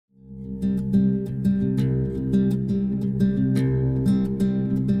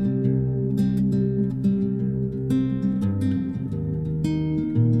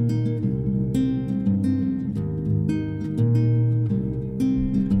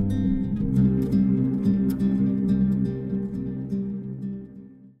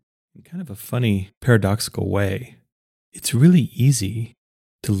kind of a funny, paradoxical way. It's really easy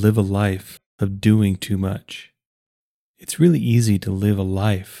to live a life of doing too much. It's really easy to live a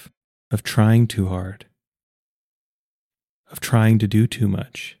life of trying too hard, of trying to do too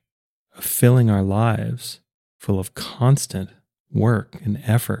much, of filling our lives full of constant work and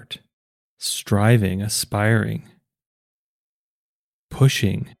effort, striving, aspiring,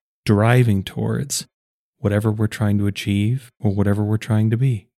 pushing, driving towards whatever we're trying to achieve or whatever we're trying to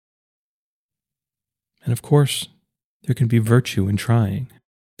be. And of course, there can be virtue in trying.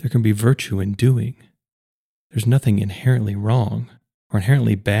 There can be virtue in doing. There's nothing inherently wrong or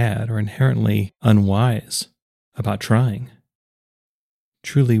inherently bad or inherently unwise about trying.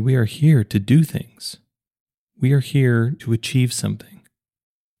 Truly, we are here to do things. We are here to achieve something.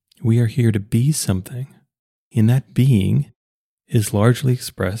 We are here to be something. And that being is largely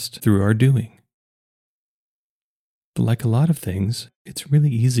expressed through our doing. But like a lot of things, it's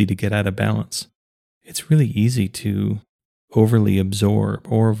really easy to get out of balance. It's really easy to overly absorb,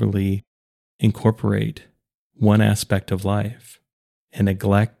 overly incorporate one aspect of life and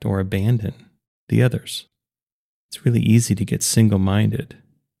neglect or abandon the others. It's really easy to get single-minded,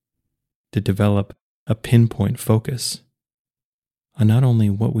 to develop a pinpoint focus on not only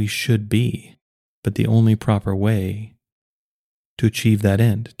what we should be, but the only proper way to achieve that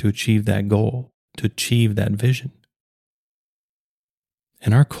end, to achieve that goal, to achieve that vision.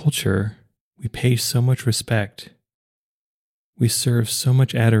 In our culture, we pay so much respect. We serve so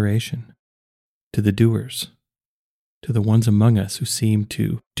much adoration to the doers, to the ones among us who seem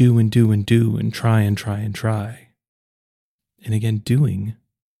to do and do and do and try and try and try. And again, doing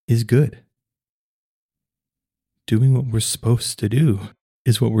is good. Doing what we're supposed to do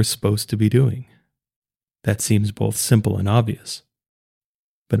is what we're supposed to be doing. That seems both simple and obvious.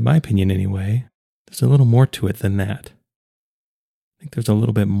 But in my opinion anyway, there's a little more to it than that. I think there's a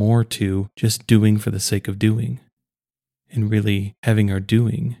little bit more to just doing for the sake of doing, and really having our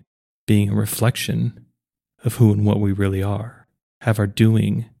doing being a reflection of who and what we really are. Have our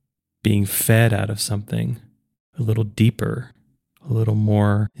doing being fed out of something a little deeper, a little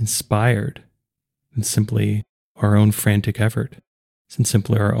more inspired than simply our own frantic effort, than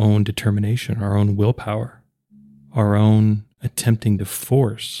simply our own determination, our own willpower, our own attempting to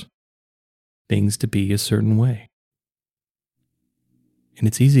force things to be a certain way. And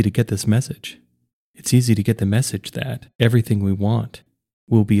it's easy to get this message. It's easy to get the message that everything we want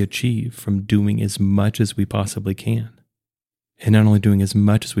will be achieved from doing as much as we possibly can. And not only doing as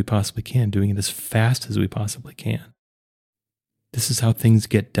much as we possibly can, doing it as fast as we possibly can. This is how things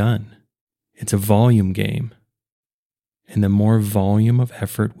get done. It's a volume game. And the more volume of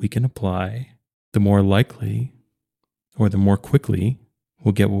effort we can apply, the more likely or the more quickly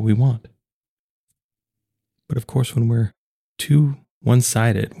we'll get what we want. But of course, when we're too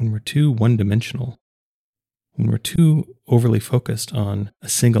one-sided, when we're too one-dimensional, when we're too overly focused on a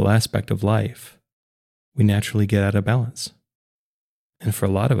single aspect of life, we naturally get out of balance. And for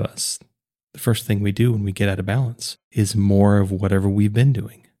a lot of us, the first thing we do when we get out of balance is more of whatever we've been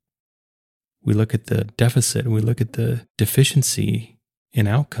doing. We look at the deficit, we look at the deficiency in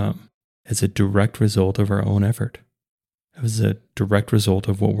outcome as a direct result of our own effort, as a direct result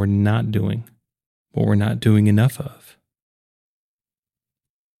of what we're not doing, what we're not doing enough of.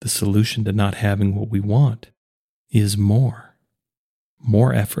 The solution to not having what we want is more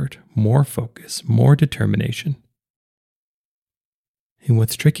effort, more focus, more determination. And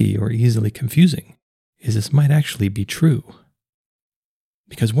what's tricky or easily confusing is this might actually be true.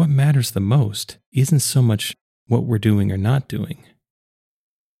 Because what matters the most isn't so much what we're doing or not doing.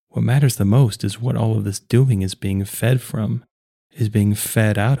 What matters the most is what all of this doing is being fed from, is being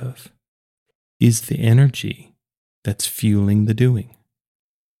fed out of, is the energy that's fueling the doing.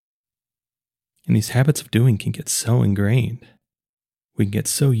 And these habits of doing can get so ingrained. We can get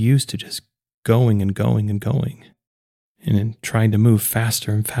so used to just going and going and going, and in trying to move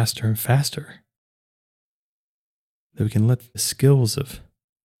faster and faster and faster, that we can let the skills of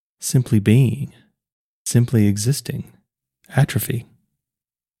simply being, simply existing, atrophy.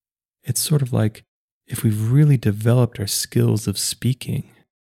 It's sort of like if we've really developed our skills of speaking,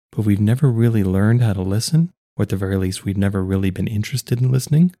 but we've never really learned how to listen, or at the very least, we've never really been interested in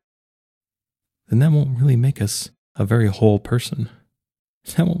listening, then that won't really make us a very whole person.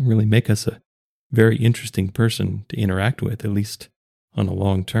 That won't really make us a very interesting person to interact with, at least on a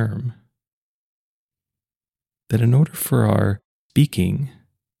long term. That in order for our speaking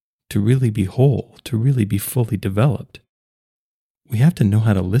to really be whole, to really be fully developed, we have to know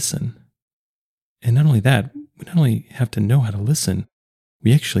how to listen. And not only that, we not only have to know how to listen,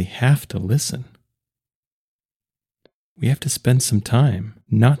 we actually have to listen. we have to spend some time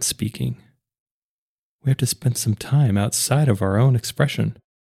not speaking. We have to spend some time outside of our own expression,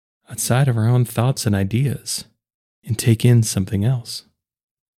 outside of our own thoughts and ideas, and take in something else.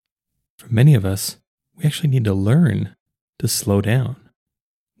 For many of us, we actually need to learn to slow down.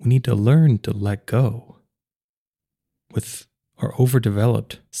 We need to learn to let go. With our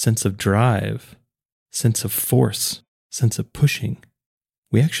overdeveloped sense of drive, sense of force, sense of pushing,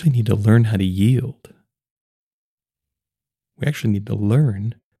 we actually need to learn how to yield. We actually need to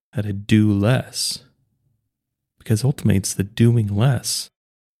learn how to do less. Because ultimately it's the doing less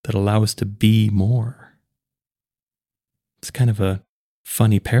that allows us to be more. It's kind of a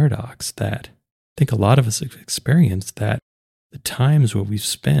funny paradox that I think a lot of us have experienced, that the times where we've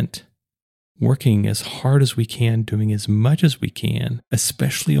spent working as hard as we can, doing as much as we can,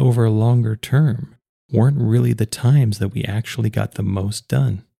 especially over a longer term, weren't really the times that we actually got the most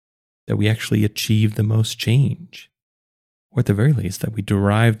done, that we actually achieved the most change, or at the very least, that we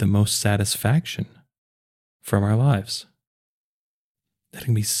derived the most satisfaction from our lives. That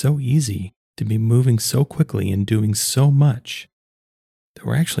can be so easy to be moving so quickly and doing so much that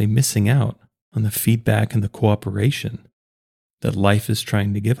we're actually missing out on the feedback and the cooperation that life is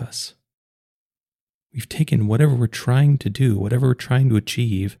trying to give us. We've taken whatever we're trying to do, whatever we're trying to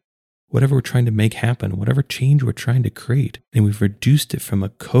achieve, whatever we're trying to make happen, whatever change we're trying to create, and we've reduced it from a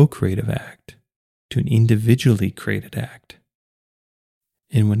co-creative act to an individually created act.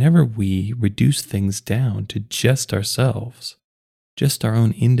 And whenever we reduce things down to just ourselves, just our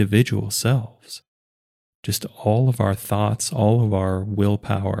own individual selves, just all of our thoughts, all of our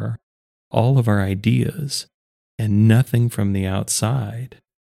willpower, all of our ideas, and nothing from the outside,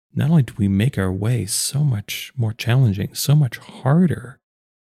 not only do we make our way so much more challenging, so much harder,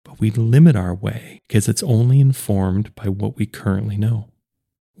 but we limit our way because it's only informed by what we currently know.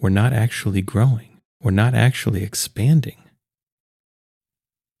 We're not actually growing. We're not actually expanding.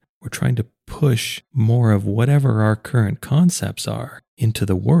 We're trying to push more of whatever our current concepts are into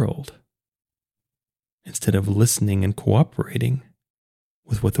the world instead of listening and cooperating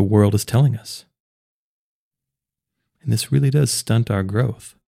with what the world is telling us. And this really does stunt our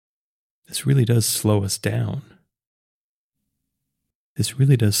growth. This really does slow us down. This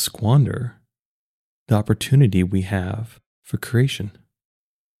really does squander the opportunity we have for creation.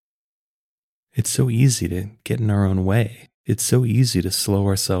 It's so easy to get in our own way. It's so easy to slow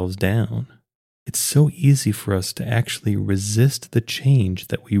ourselves down. It's so easy for us to actually resist the change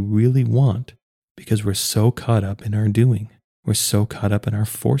that we really want because we're so caught up in our doing. We're so caught up in our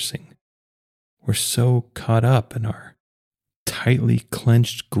forcing. We're so caught up in our tightly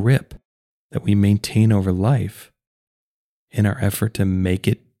clenched grip that we maintain over life in our effort to make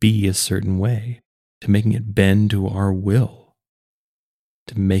it be a certain way, to making it bend to our will,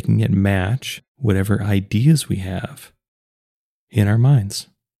 to making it match whatever ideas we have in our minds.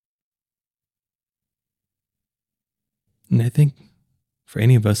 And I think for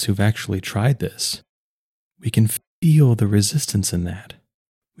any of us who've actually tried this, we can feel the resistance in that.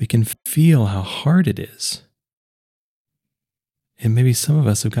 We can feel how hard it is. And maybe some of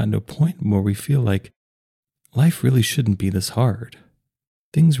us have gotten to a point where we feel like life really shouldn't be this hard.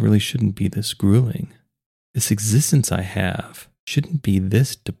 Things really shouldn't be this grueling. This existence I have shouldn't be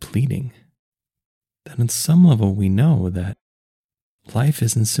this depleting. That on some level we know that life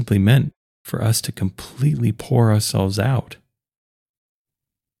isn't simply meant for us to completely pour ourselves out.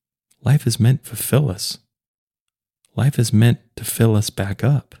 Life is meant to fulfill us. Life is meant to fill us back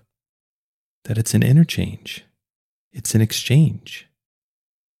up. That it's an interchange. It's an exchange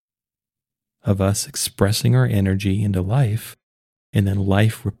of us expressing our energy into life and then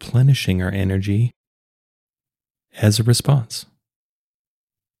life replenishing our energy as a response.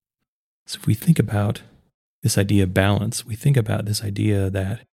 So if we think about this idea of balance, we think about this idea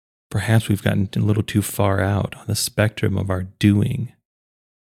that perhaps we've gotten a little too far out on the spectrum of our doing.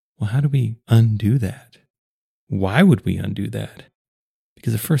 Well, how do we undo that? Why would we undo that?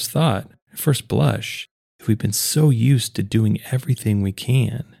 Because at first thought, at first blush, if we've been so used to doing everything we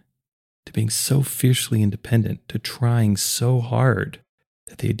can, to being so fiercely independent, to trying so hard,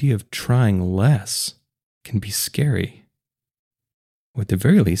 that the idea of trying less can be scary, or at the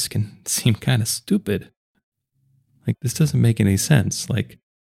very least can seem kind of stupid. Like, this doesn't make any sense. Like,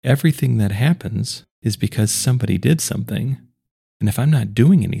 everything that happens is because somebody did something. And if I'm not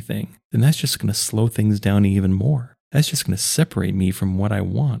doing anything, then that's just going to slow things down even more. That's just going to separate me from what I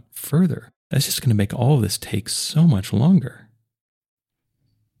want further. That's just going to make all of this take so much longer.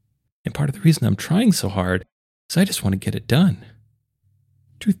 And part of the reason I'm trying so hard is I just want to get it done.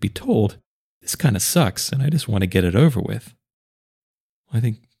 Truth be told, this kind of sucks and I just want to get it over with. Well, I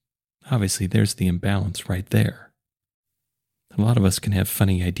think obviously there's the imbalance right there. A lot of us can have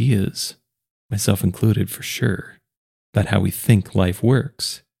funny ideas, myself included for sure, about how we think life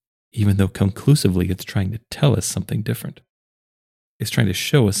works, even though conclusively it's trying to tell us something different. It's trying to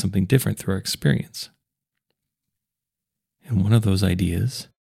show us something different through our experience. And one of those ideas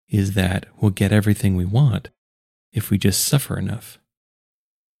is that we'll get everything we want if we just suffer enough.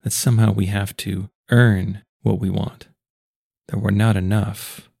 That somehow we have to earn what we want. That we're not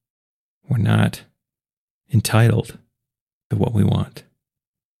enough. We're not entitled to what we want.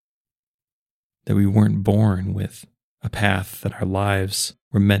 That we weren't born with a path that our lives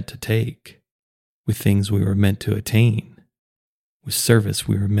were meant to take, with things we were meant to attain, with service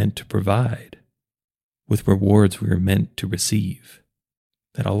we were meant to provide, with rewards we were meant to receive.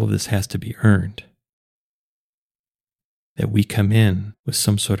 That all of this has to be earned. That we come in with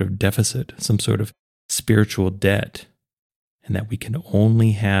some sort of deficit, some sort of spiritual debt, and that we can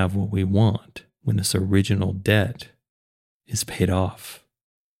only have what we want when this original debt is paid off.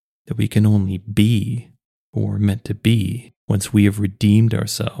 That we can only be what we're meant to be once we have redeemed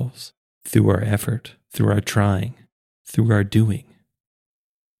ourselves through our effort, through our trying, through our doing.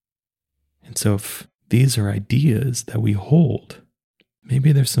 And so if these are ideas that we hold,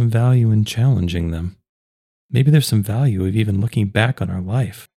 maybe there's some value in challenging them. Maybe there's some value of even looking back on our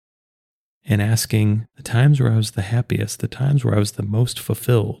life and asking the times where I was the happiest, the times where I was the most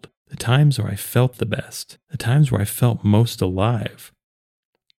fulfilled, the times where I felt the best, the times where I felt most alive.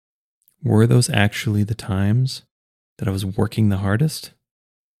 Were those actually the times that I was working the hardest?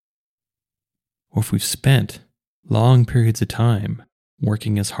 Or if we've spent long periods of time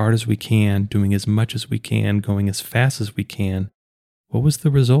working as hard as we can, doing as much as we can, going as fast as we can, what was the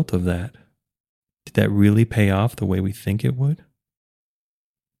result of that? Did that really pay off the way we think it would?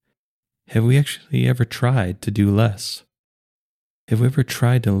 Have we actually ever tried to do less? Have we ever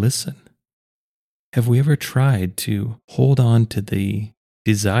tried to listen? Have we ever tried to hold on to the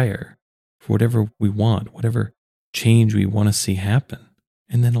desire for whatever we want, whatever change we want to see happen,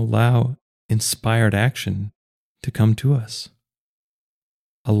 and then allow inspired action to come to us?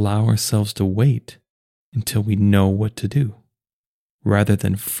 Allow ourselves to wait until we know what to do, rather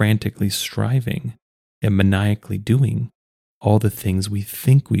than frantically striving and maniacally doing all the things we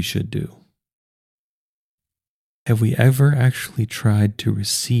think we should do. Have we ever actually tried to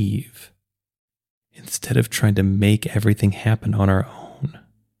receive instead of trying to make everything happen on our own?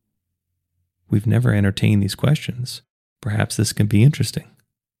 We've never entertained these questions. Perhaps this can be interesting.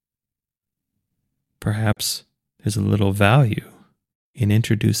 Perhaps there's a little value in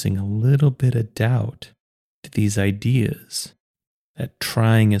introducing a little bit of doubt to these ideas that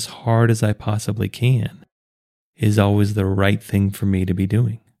trying as hard as I possibly can is always the right thing for me to be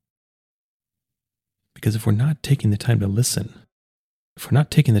doing. Because if we're not taking the time to listen, if we're not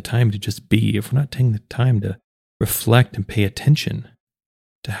taking the time to just be, if we're not taking the time to reflect and pay attention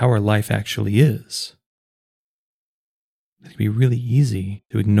to how our life actually is, it can be really easy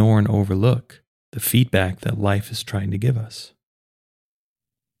to ignore and overlook the feedback that life is trying to give us.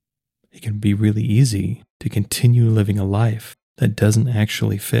 It can be really easy to continue living a life that doesn't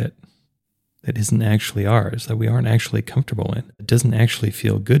actually fit, that isn't actually ours, that we aren't actually comfortable in, that doesn't actually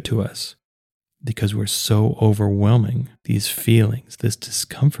feel good to us, because we're so overwhelming these feelings, this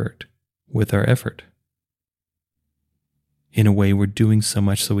discomfort with our effort. In a way, we're doing so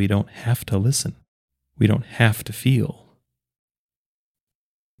much so we don't have to listen. We don't have to feel.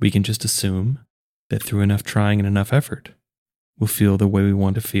 We can just assume that through enough trying and enough effort, we'll feel the way we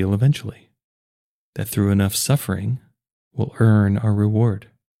want to feel eventually. That through enough suffering, we'll earn our reward.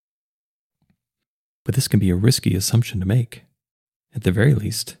 But this can be a risky assumption to make. At the very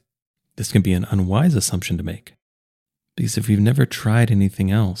least, this can be an unwise assumption to make. Because if we've never tried anything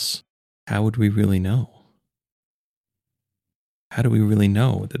else, how would we really know? How do we really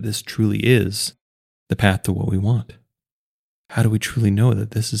know that this truly is the path to what we want? How do we truly know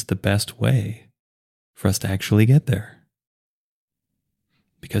that this is the best way for us to actually get there?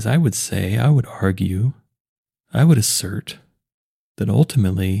 Because I would argue, I would assert that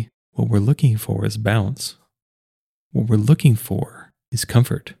ultimately what we're looking for is balance. What we're looking for is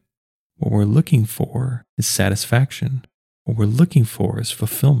comfort. What we're looking for is satisfaction. What we're looking for is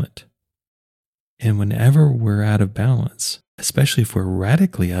fulfillment. And whenever we're out of balance, especially if we're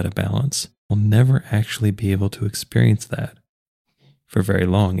radically out of balance, we'll never actually be able to experience that for very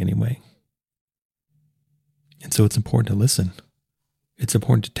long anyway. And so it's important to listen. It's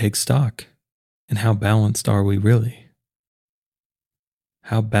important to take stock. And how balanced are we really?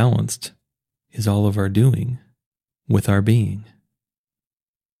 How balanced is all of our doing with our being?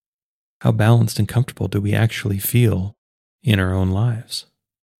 How balanced and comfortable do we actually feel in our own lives?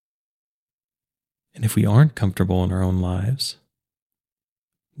 And if we aren't comfortable in our own lives,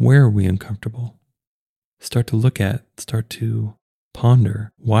 where are we uncomfortable? Start to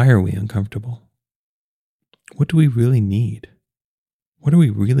ponder, why are we uncomfortable? What do we really need? What are we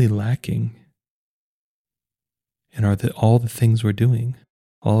really lacking? And are all the things we're doing,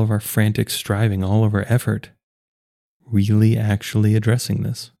 all of our frantic striving, all of our effort, really actually addressing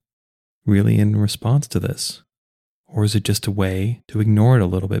this? Really in response to this? Or is it just a way to ignore it a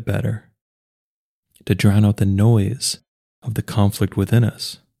little bit better? To drown out the noise of the conflict within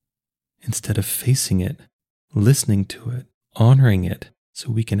us, instead of facing it, listening to it, honoring it, so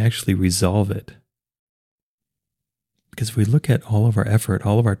we can actually resolve it. Because if we look at all of our effort,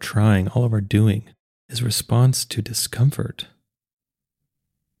 all of our trying, all of our doing as response to discomfort,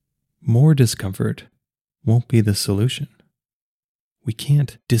 more discomfort won't be the solution. We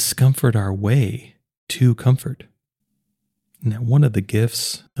can't discomfort our way to comfort. Now, one of the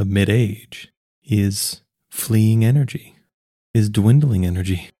gifts of mid-age is fleeing energy, is dwindling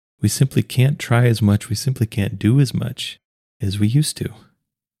energy. We simply can't try as much, we simply can't do as much as we used to.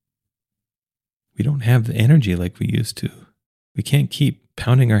 We don't have the energy like we used to. We can't keep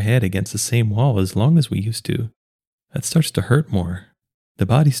pounding our head against the same wall as long as we used to. That starts to hurt more. The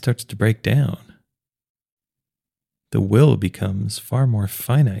body starts to break down. The will becomes far more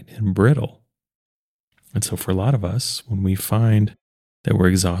finite and brittle. And so for a lot of us, when we find that we're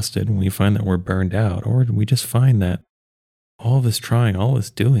exhausted, when we find that we're burned out, or we just find that all this trying, all this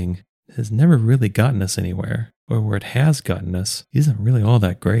doing has never really gotten us anywhere, or where it has gotten us isn't really all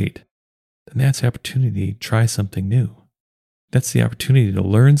that great, then that's the opportunity to try something new. That's the opportunity to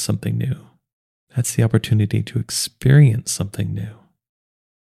learn something new. That's the opportunity to experience something new.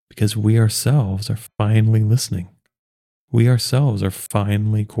 Because we ourselves are finally listening. We ourselves are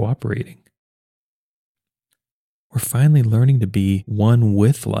finally cooperating. We're finally learning to be one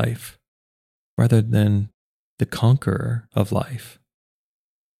with life rather than the conqueror of life.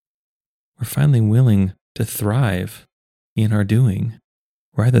 We're finally willing to thrive in our doing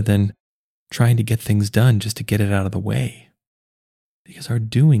rather than trying to get things done just to get it out of the way. Because our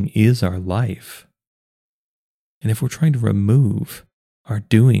doing is our life. And if we're trying to remove our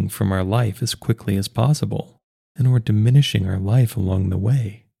doing from our life as quickly as possible, then we're diminishing our life along the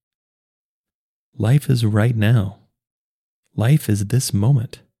way. Life is right now. Life is this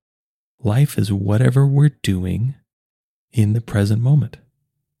moment. Life is whatever we're doing in the present moment.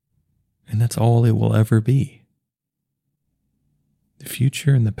 And that's all it will ever be. The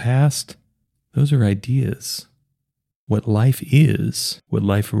future and the past, those are ideas. What life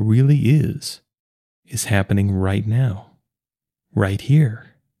really is happening right now, right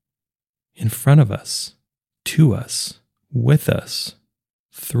here, in front of us, to us, with us,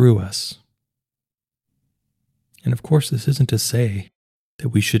 through us. And of course, this isn't to say that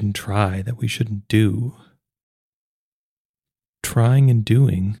we shouldn't try, that we shouldn't do. Trying and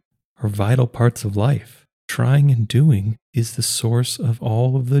doing are vital parts of life. Trying and doing is the source of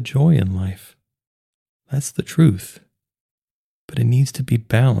all of the joy in life. That's the truth. But it needs to be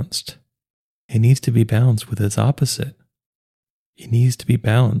balanced. It needs to be balanced with its opposite. It needs to be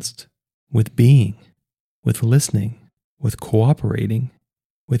balanced with being, with listening, with cooperating,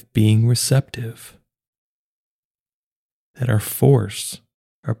 with being receptive. That our force,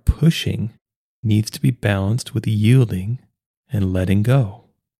 our pushing, needs to be balanced with yielding and letting go.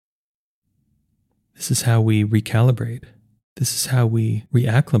 This is how we recalibrate. This is how we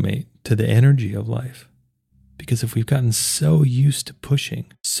reacclimate to the energy of life. Because if we've gotten so used to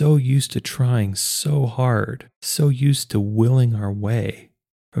pushing, so used to trying so hard, so used to willing our way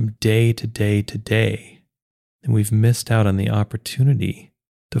from day to day to day, then we've missed out on the opportunity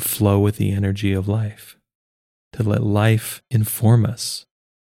to flow with the energy of life. To let life inform us,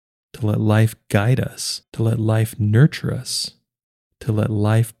 to let life guide us, to let life nurture us, to let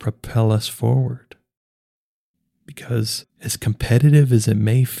life propel us forward. Because as competitive as it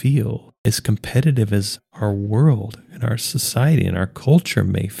may feel, as competitive as our world and our society and our culture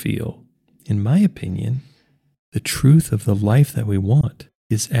may feel, in my opinion, the truth of the life that we want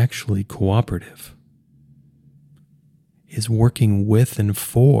is actually cooperative, is working with and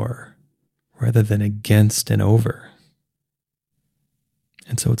for rather than against and over.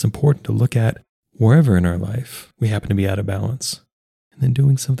 And so it's important to look at wherever in our life we happen to be out of balance and then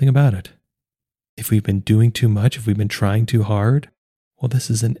doing something about it. If we've been doing too much, if we've been trying too hard, well, this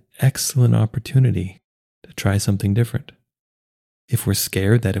is an excellent opportunity to try something different. If we're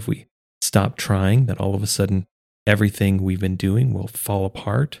scared that if we stop trying, that all of a sudden everything we've been doing will fall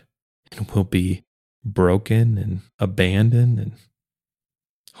apart and we'll be broken and abandoned and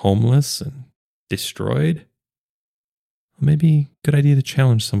homeless and destroyed, maybe a good idea to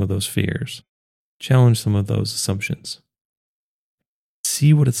challenge some of those fears. Challenge some of those assumptions.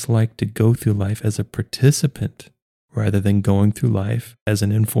 See what it's like to go through life as a participant rather than going through life as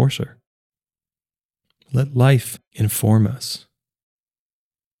an enforcer. Let life inform us.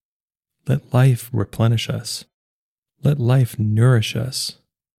 Let life replenish us. Let life nourish us.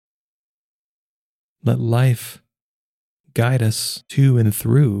 Let life guide us to and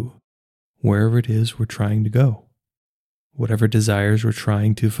through wherever it is we're trying to go, whatever desires we're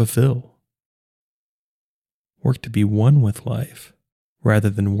trying to fulfill. Work to be one with life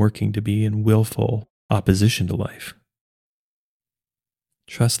rather than working to be in willful opposition to life.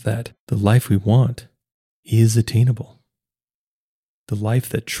 Trust that the life we want is attainable. The life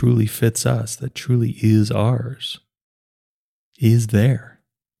that truly fits us, that truly is ours, is there,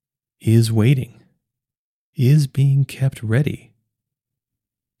 is waiting, is being kept ready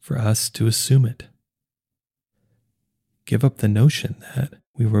for us to assume it. Give up the notion that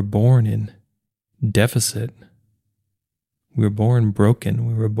we were born in deficit. We were born broken.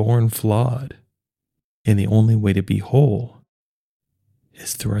 We were born flawed. And the only way to be whole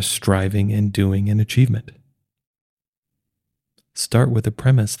is through our striving and doing and achievement. Start with the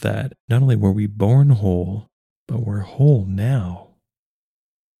premise that not only were we born whole, but we're whole now.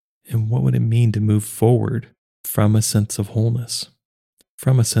 And what would it mean to move forward from a sense of wholeness,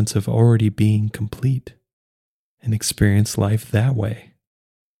 from a sense of already being complete, and experience life that way?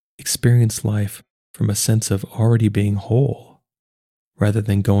 Experience life from a sense of already being whole, rather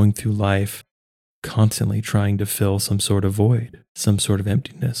than going through life constantly trying to fill some sort of void, some sort of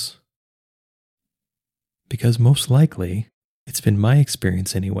emptiness. Because most likely, it's been my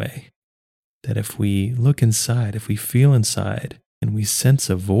experience anyway, that if we look inside, if we feel inside, and we sense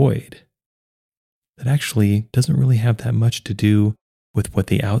a void, that actually doesn't really have that much to do with what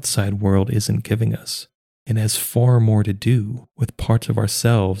the outside world isn't giving us, and has far more to do with parts of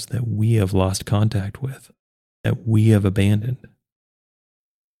ourselves that we have lost contact with, that we have abandoned.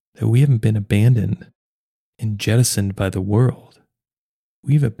 That we haven't been abandoned and jettisoned by the world.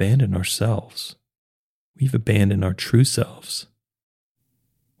 We've abandoned ourselves. We've abandoned our true selves.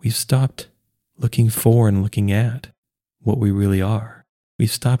 We've stopped looking for and looking at what we really are. We've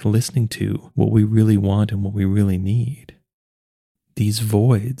stopped listening to what we really want and what we really need. These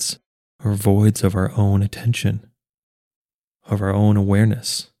voids are voids of our own attention, of our own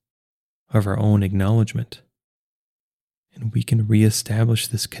awareness, of our own acknowledgement. And we can reestablish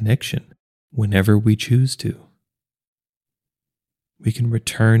this connection whenever we choose to. We can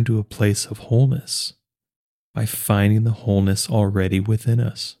return to a place of wholeness by finding the wholeness already within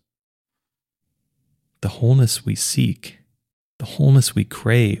us. The wholeness we seek, the wholeness we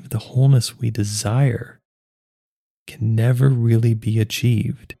crave, the wholeness we desire can never really be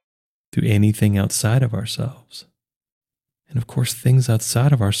achieved through anything outside of ourselves. And of course, things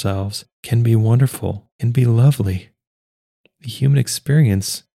outside of ourselves can be wonderful, can be lovely. The human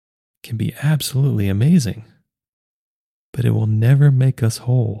experience can be absolutely amazing, but it will never make us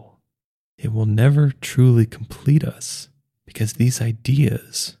whole. It will never truly complete us because these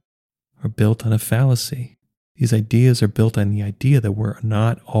ideas are built on a fallacy. These ideas are built on the idea that we're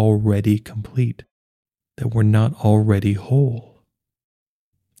not already complete, that we're not already whole,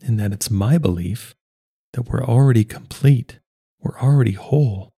 and that it's my belief that we're already complete, we're already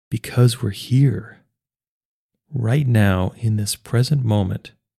whole because we're here. Right now, in this present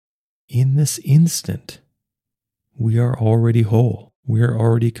moment, in this instant, we are already whole. We are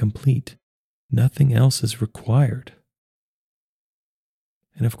already complete. Nothing else is required.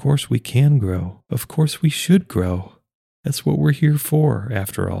 And of course, we can grow. Of course, we should grow. That's what we're here for,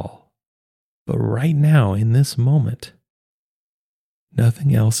 after all. But right now, in this moment,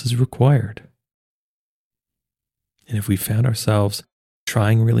 nothing else is required. And if we found ourselves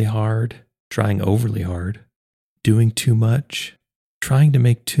trying really hard, trying overly hard, doing too much, trying to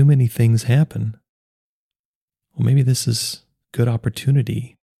make too many things happen, well, maybe this is a good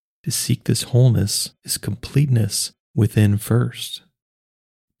opportunity to seek this wholeness, this completeness within first,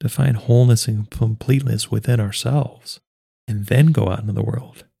 to find wholeness and completeness within ourselves, and then go out into the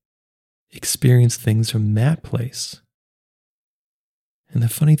world, experience things from that place. And the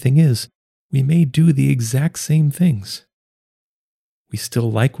funny thing is, we may do the exact same things. We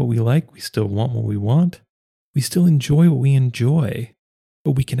still like what we like, we still want what we want, we still enjoy what we enjoy,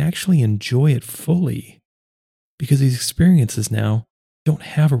 but we can actually enjoy it fully because these experiences now don't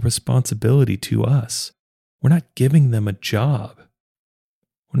have a responsibility to us. We're not giving them a job.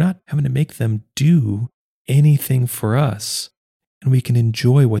 We're not having to make them do anything for us, and we can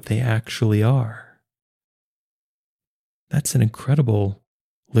enjoy what they actually are. That's an incredible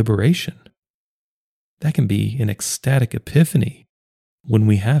liberation. That can be an ecstatic epiphany when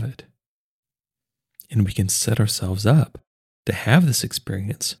we have it. And we can set ourselves up to have this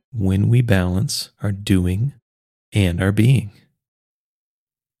experience when we balance our doing and our being.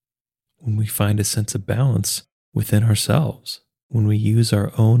 When we find a sense of balance within ourselves, when we use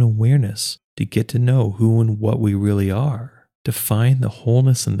our own awareness to get to know who and what we really are, to find the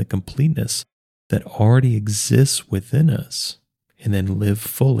wholeness and the completeness that already exists within us, and then live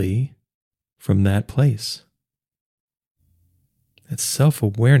fully from that place. That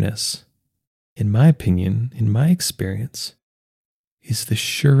self-awareness, in my opinion, in my experience, is the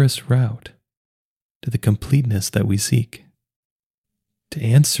surest route to the completeness that we seek, to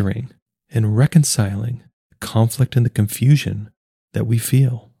answering and reconciling the conflict and the confusion that we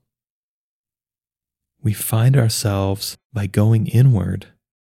feel. We find ourselves by going inward,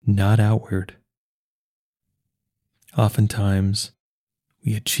 not outward. Oftentimes,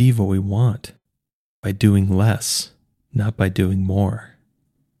 we achieve what we want by doing less, not by doing more.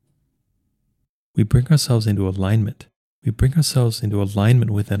 We bring ourselves into alignment. We bring ourselves into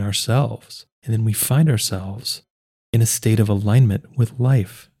alignment within ourselves, and then we find ourselves in a state of alignment with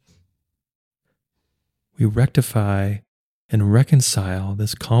life. We rectify and reconcile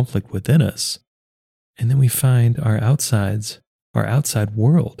this conflict within us, and then we find our outside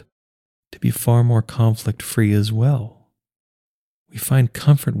world to be far more conflict-free as well. We find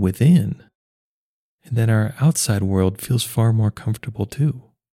comfort within, and then our outside world feels far more comfortable too.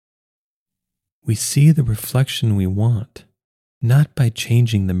 We see the reflection we want, not by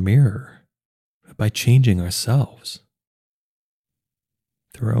changing the mirror, but by changing ourselves.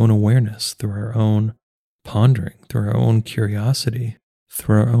 Through our own awareness, through our own pondering, through our own curiosity,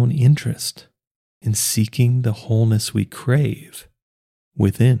 through our own interest in seeking the wholeness we crave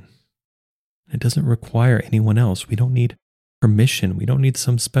within. It doesn't require anyone else. We don't need permission. We don't need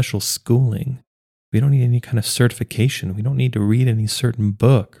some special schooling. We don't need any kind of certification. We don't need to read any certain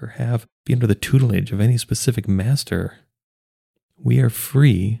book or be under the tutelage of any specific master. We are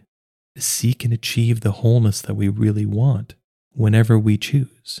free to seek and achieve the wholeness that we really want whenever we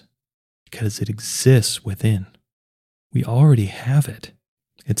choose, because it exists within. We already have it.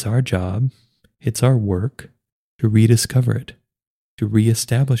 It's our job, it's our work to rediscover it, to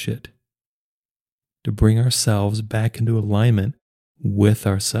reestablish it, to bring ourselves back into alignment with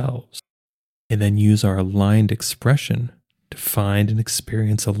ourselves, and then use our aligned expression to find and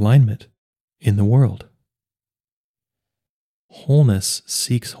experience alignment in the world. Wholeness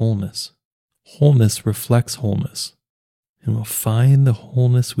seeks wholeness. Wholeness reflects wholeness. And we'll find the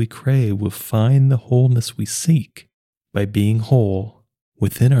wholeness we crave. We'll find the wholeness we seek by being whole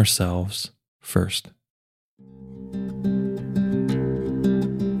within ourselves first.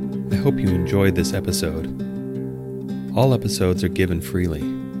 I hope you enjoyed this episode. All episodes are given freely.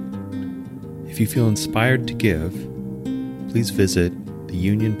 If you feel inspired to give, please visit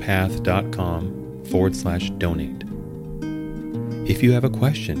theunionpath.com/donate. If you have a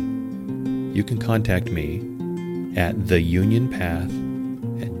question, you can contact me at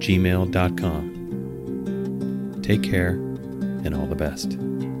theunionpath@gmail.com. Take care and all the best.